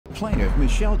Plaintiff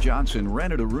Michelle Johnson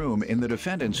rented a room in the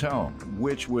defendant's home,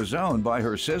 which was owned by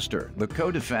her sister, the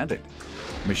co-defendant.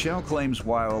 Michelle claims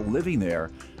while living there,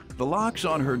 the locks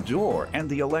on her door and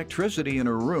the electricity in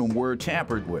her room were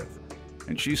tampered with,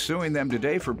 and she's suing them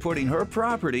today for putting her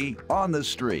property on the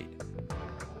street.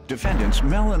 Defendants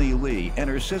Melanie Lee and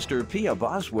her sister Pia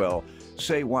Boswell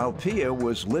say while Pia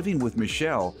was living with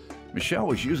Michelle, Michelle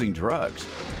was using drugs.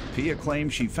 Pia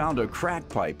claims she found a crack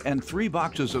pipe and 3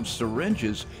 boxes of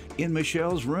syringes in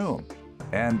Michelle's room,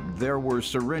 and there were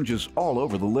syringes all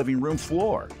over the living room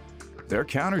floor. They're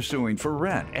countersuing for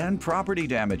rent and property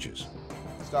damages.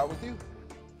 Start with you.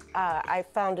 I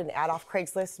found an ad off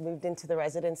Craigslist, moved into the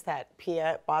residence that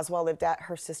Pia Boswell lived at.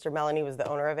 Her sister Melanie was the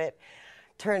owner of it.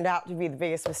 Turned out to be the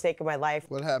biggest mistake of my life.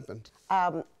 What happened?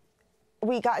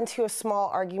 We got into a small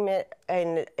argument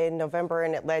in November,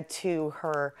 and it led to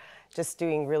her just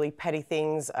doing really petty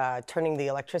things, turning the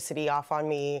electricity off on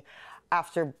me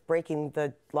after breaking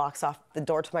the locks off the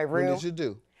door to my room. What did you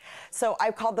do? So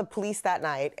I called the police that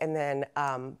night, and then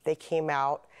they came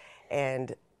out,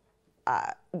 and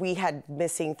we had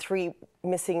 3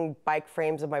 missing bike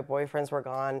frames of my boyfriend's were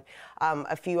gone.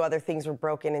 A few other things were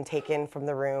broken and taken from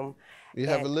the room. You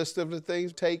have a list of the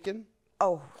things taken?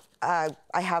 Oh, I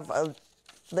have a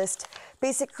list.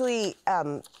 Basically,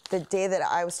 the day that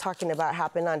I was talking about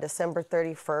happened on December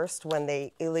 31st when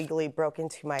they illegally broke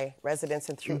into my residence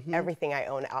and threw everything I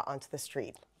own out onto the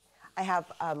street. I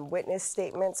have witness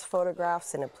statements,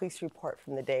 photographs, and a police report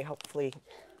from the day. Hopefully,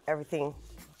 everything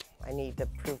I need to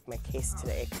prove my case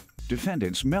today.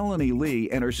 Defendants Melanie Lee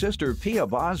and her sister Pia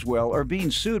Boswell are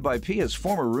being sued by Pia's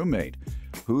former roommate,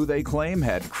 who they claim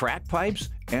had crack pipes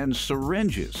and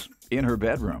syringes in her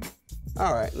bedroom.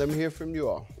 All right, let me hear from you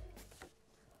all.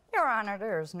 Your Honor,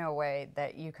 there's no way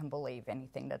that you can believe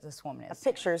anything that this woman is.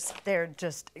 Pictures. They're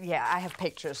just, yeah, I have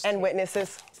pictures. And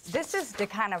witnesses. This is the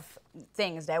kind of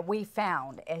things that we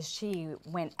found as she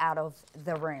went out of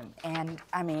the room. And,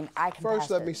 I mean, I can First,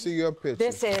 let me see your pictures.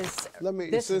 This is...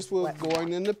 Since we're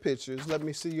going into pictures, let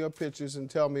me see your pictures and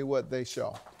tell me what they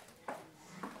show.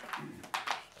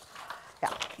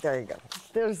 Yeah, there you go.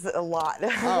 There's a lot.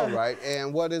 All right,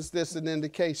 and what is this an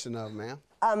indication of, ma'am?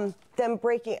 Them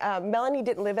breaking, Melanie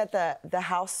didn't live at the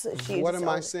house. What am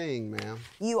I seeing, ma'am?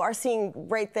 You are seeing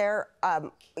right there,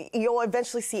 you'll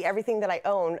eventually see everything that I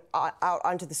own out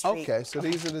onto the street. Okay, so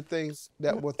these are the things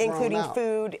that were thrown including out.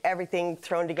 food, everything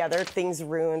thrown together, things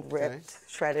ruined, ripped,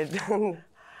 shredded,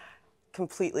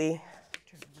 completely.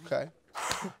 Okay,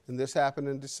 and this happened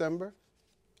in December?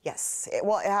 Yes, it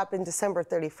happened December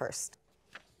 31st.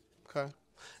 Okay,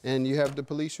 and you have the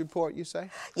police report, you say?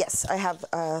 Yes, I have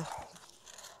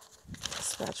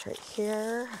dispatch right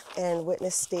here and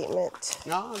witness statement.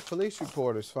 No, the police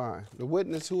report is fine. The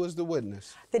witness, who is the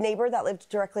witness? The neighbor that lived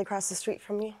directly across the street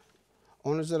from me.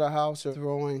 Owners of the house are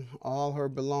throwing all her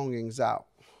belongings out.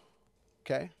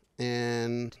 Okay,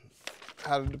 and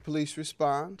how did the police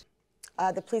respond?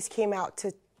 The police came out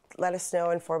to let us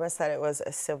know, inform us that it was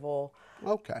a civil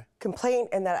complaint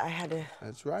and that I had to...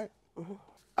 That's right.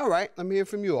 All right, let me hear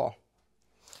from you all.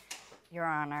 Your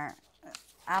Honor,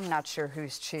 I'm not sure who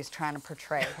she's trying to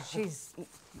portray.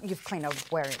 You've cleaned up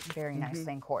very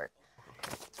nicely in court.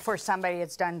 For somebody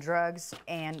that's done drugs,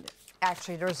 and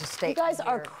actually there's a statement. You guys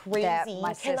are crazy. That my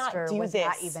you cannot sister do was this.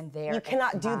 not even there. You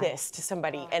cannot do this to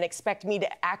somebody and expect me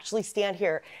to actually stand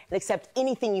here and accept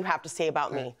anything you have to say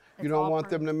about me. You don't want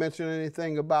them to mention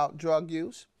anything about drug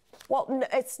use? Well, no,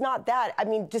 it's not that. I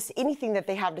mean, just anything that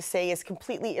they have to say is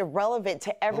completely irrelevant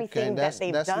to everything that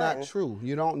they've done. That's not true.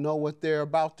 You don't know what they're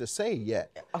about to say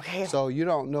yet. Okay. So you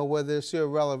don't know whether it's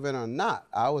irrelevant or not.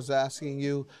 I was asking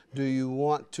you, do you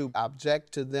want to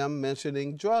object to them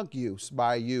mentioning drug use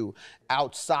by you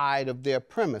outside of their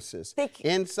premises?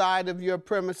 Inside of your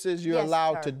premises, you're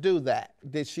allowed to do that.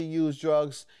 Did she use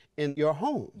drugs in your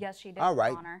home? Yes, she did, All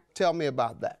right. Your Honor. Tell me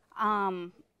about that.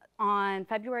 On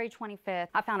February 25th,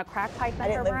 I found a crack pipe in her room. I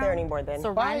didn't live there anymore then.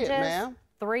 Syringes, Buy it, ma'am.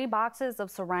 3 boxes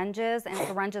of syringes and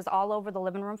syringes all over the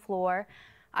living room floor.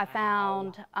 I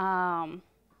found, All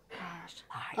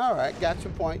right, got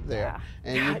your point there.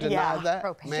 And you deny that?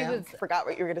 Ma'am? Forgot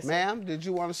what you were going to say. Ma'am, did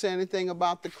you want to say anything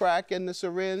about the crack and the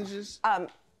syringes?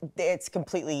 It's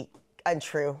completely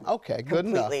untrue. Okay, good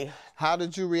enough. How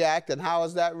did you react and how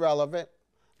is that relevant?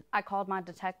 I called my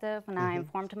detective and I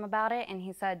informed him about it, and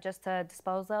he said just to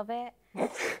dispose of it.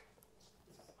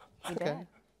 He did.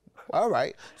 All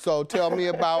right. So tell me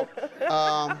about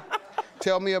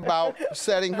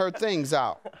setting her things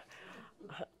out.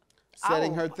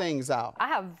 Setting her things out.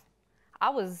 I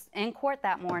was in court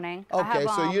that morning. Okay,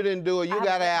 so you didn't do it. You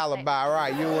got an alibi,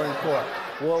 right? You were in court.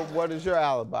 Well, what is your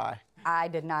alibi? I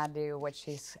did not do what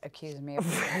she's accused me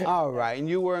of. All right, and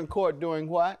you were in court doing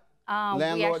what? We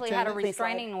Landlord actually had a tenant?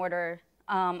 restraining order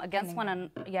against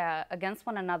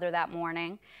one another that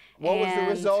morning. What was the and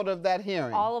result of that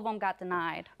hearing? All of them got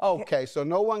denied. Okay, so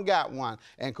no one got one.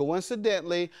 And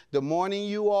coincidentally, the morning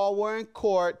you all were in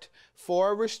court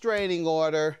for a restraining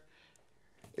order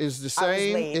is the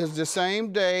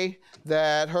same day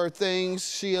that her things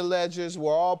she alleges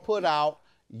were all put out.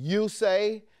 You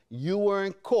say you were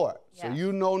in court, so Yes.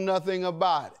 you know nothing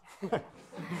about it.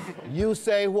 You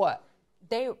say what?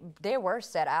 They were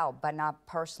set out, but not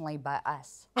personally by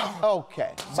us.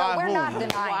 Okay. So by we're whom? not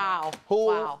denying.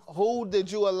 Wow. Who did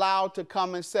you allow to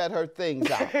come and set her things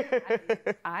out?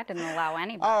 I didn't allow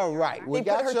anybody. All right, we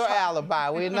got your alibi.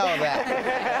 We know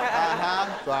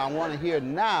that. So I want to hear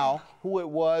now who it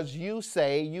was you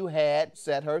say you had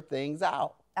set her things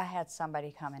out. I had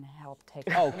somebody come and help take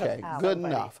it Okay, out. good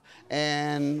enough.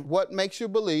 And what makes you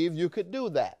believe you could do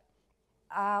that?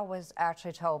 I was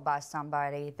actually told by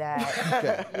somebody that.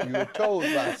 Okay, you were told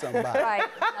by somebody. Right.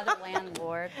 Another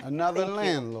landlord. Another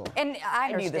landlord. And I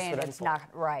knew this understand would it's not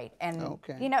right. And,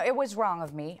 Okay. you know, it was wrong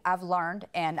of me. I've learned,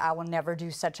 and I will never do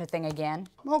such a thing again.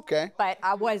 Okay. But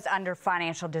I was under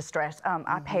financial distress.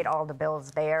 I paid all the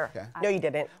bills there. Okay. No, you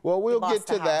didn't. Well, we'll You lost get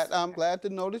to the that. house. I'm glad to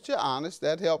know that you're honest.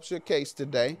 That helps your case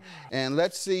today. And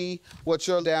let's see what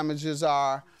your damages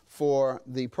are for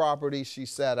the property she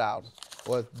set out,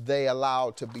 or they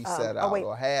allowed to be set out, wait.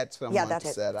 or had someone that's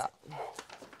it. set out.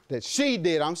 That she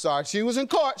did, I'm sorry. She was in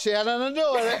court. She had nothing to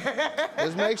do with it.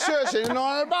 Just make sure she didn't know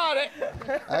anything about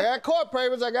it. I got court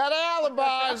papers. I got an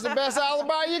alibi. It's the best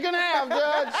alibi you can have,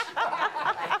 Judge.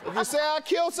 If you say I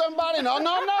killed somebody, no.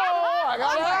 I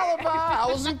got an alibi. I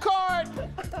was in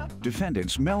court.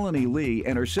 Defendants Melanie Lee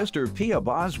and her sister Pia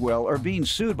Boswell are being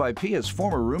sued by Pia's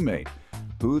former roommate,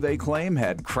 who they claim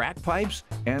had crack pipes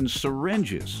and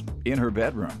syringes in her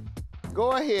bedroom.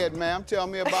 Go ahead, ma'am. Tell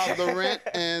me about the rent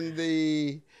and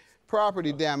the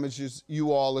property damages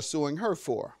you all are suing her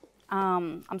for.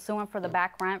 I'm suing for the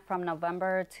back rent from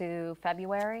November to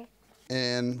February.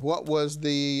 And what was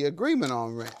the agreement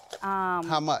on rent?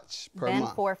 How much per Then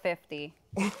month? $450.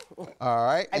 All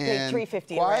right. I paid and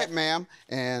 $350 in quiet, rent. ma'am.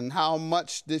 And how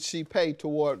much did she pay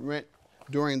toward rent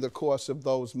during the course of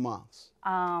those months?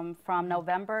 From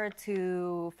November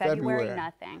to February,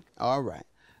 nothing. All right.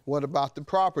 What about the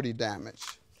property damage?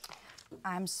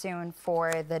 I'm suing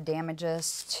for the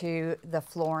damages to the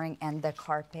flooring and the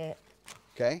carpet.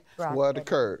 Okay. Right. What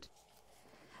occurred?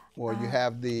 Well, you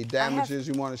have the damages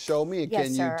you want to show me, and Yes,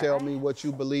 can you sir. tell me what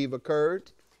you believe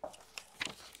occurred?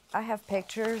 I have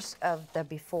pictures of the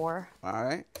before. All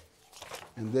right.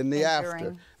 And then the And after.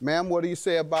 during. Ma'am, what do you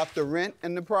say about the rent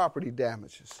and the property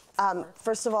damages?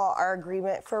 First of all, our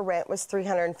agreement for rent was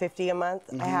 $350 a month.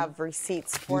 I have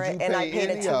receipts for Did it, you and I pay paid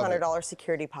a any of it? $200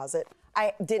 security deposit.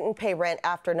 I didn't pay rent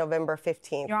after November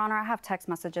 15th. Your Honor, I have text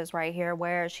messages right here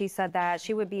where she said that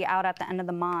she would be out at the end of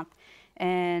the month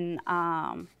in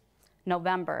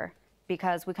November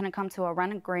because we couldn't come to a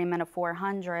rent agreement of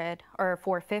 $400 or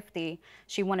 $450.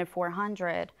 She wanted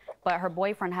 $400, but her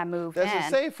boyfriend had moved in. Does it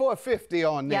say $450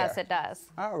 on there? Yes, it does.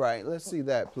 All right, let's see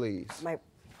that, please. My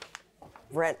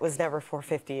rent was never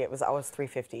 $450. It was always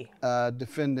 $350.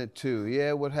 Defendant 2. Yeah,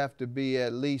 it would have to be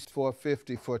at least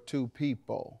 $450 for 2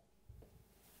 people.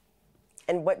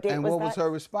 And what date And was what that? was her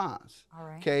response? All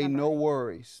right. Okay, no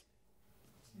worries.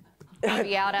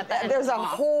 Be out at the end There's of a the month.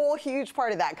 whole huge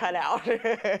part of that cut out.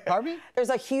 Pardon me?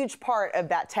 There's a huge part of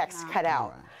that text cut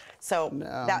out. Right. So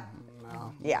No, that,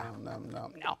 no, yeah.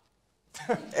 no.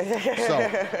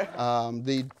 So,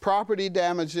 the property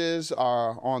damages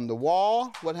are on the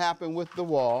wall. What happened with the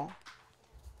wall?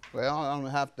 Well, I don't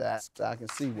have to ask. I can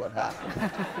see what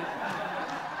happened.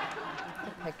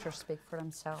 The pictures speak for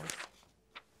themselves.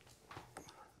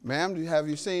 Ma'am, have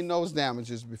you seen those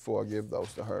damages before? Give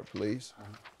those to her, please.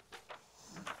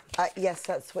 yes,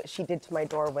 that's what she did to my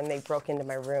door when they broke into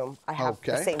my room. I have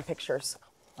the Okay. same pictures.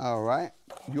 All right.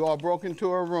 You all broke into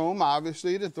her room,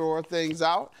 obviously, to throw her things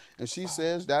out, and she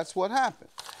says that's what happened.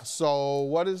 So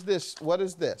what is this? What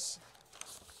is this?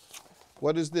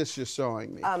 What is this you're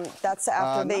showing me? That's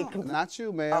after they. No, not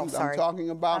you, ma'am. Oh, I'm sorry. talking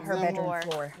about her them. bedroom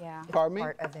floor. Yeah. Pardon me?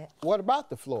 Part of it. What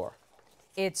about the floor?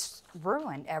 It's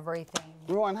ruined everything.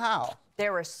 Ruin how?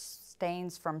 There were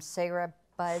stains from cigarette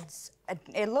butts.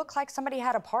 It looked like somebody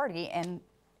had a party, and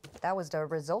that was the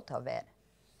result of it.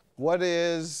 What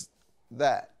is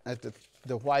that at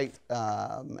the white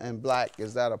and black?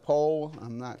 Is that a pole?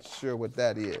 I'm not sure what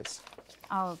that is.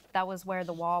 Oh, that was where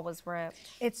the wall was ripped.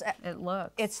 It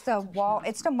looks. It's the wall.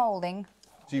 It's the molding.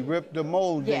 She ripped the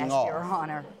molding Yes, off. Your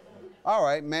Honor. All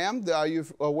right, ma'am. Are you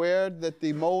aware that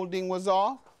the molding was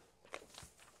off?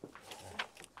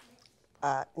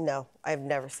 No, I've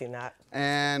never seen that.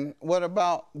 And what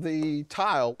about the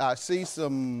tile? I see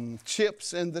some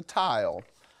chips in the tile.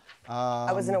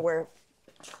 I wasn't aware.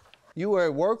 You were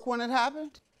at work when it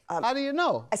happened? How do you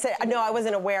know? I said, no, I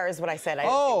wasn't aware is what I said.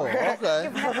 Oh, okay.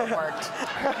 You've never worked.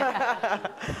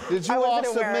 Did you all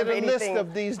submit a list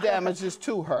of these damages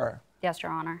to her? Yes,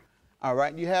 Your Honor. All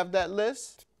right, you have that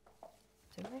list?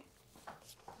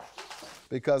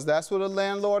 Because that's what a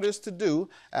landlord is to do.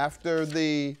 After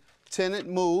the tenant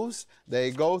moves,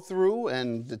 they go through,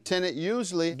 and the tenant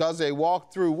usually does a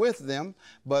walkthrough with them,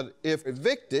 but if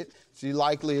evicted, she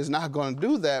likely is not going to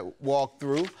do that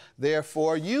walkthrough.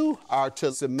 Therefore, you are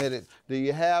to submit it. Do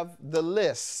you have the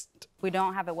list? We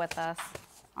don't have it with us.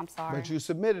 I'm sorry. But you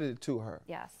submitted it to her?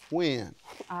 Yes. When?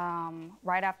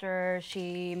 Right after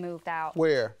she moved out.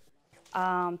 Where?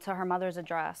 To her mother's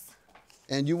address.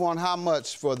 And you want how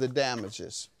much for the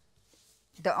damages?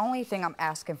 The only thing I'm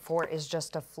asking for is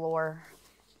just a floor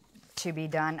to be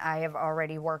done. I have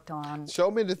already worked on.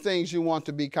 Show me the things you want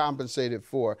to be compensated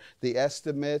for, the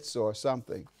estimates or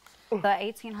something. The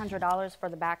 $1,800 for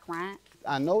the back rent.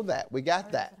 I know that. We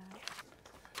got that.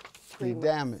 The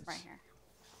damage. Right here.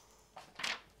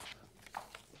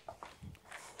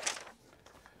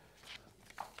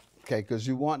 Okay, because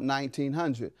you want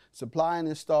 $1,900. Supply and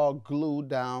install glue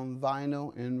down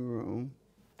vinyl in room.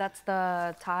 That's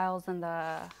the tiles in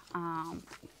the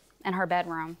in her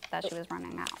bedroom that she was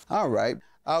running out. All right.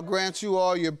 I'll grant you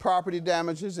all your property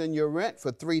damages and your rent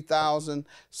for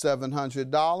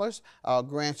 $3,700. I'll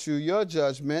grant you your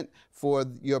judgment for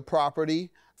your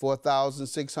property,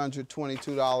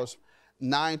 $4,622.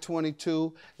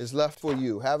 $922 is left for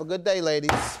you. Have a good day,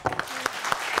 ladies.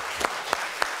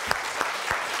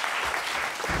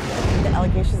 The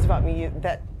allegations about me,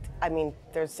 I mean,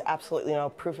 there's absolutely no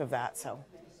proof of that, so.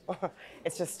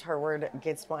 It's just her word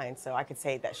against mine, so I could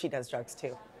say that she does drugs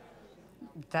too.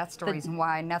 That's the reason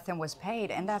why nothing was paid,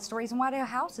 and that's the reason why the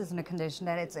house is in the condition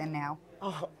that it's in now.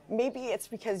 Oh, maybe it's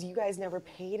because you guys never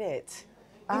paid it.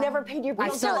 You never paid your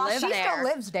bills. She still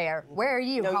lives there. Where are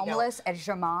you, no, homeless? At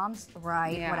your mom's?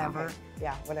 Right, yeah. Whatever. Okay.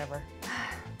 Yeah, whatever.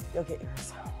 You'll get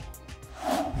yours.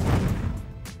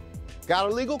 Got a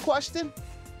legal question?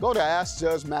 Go to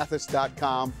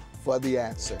AskJudgeMathis.com for the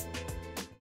answer.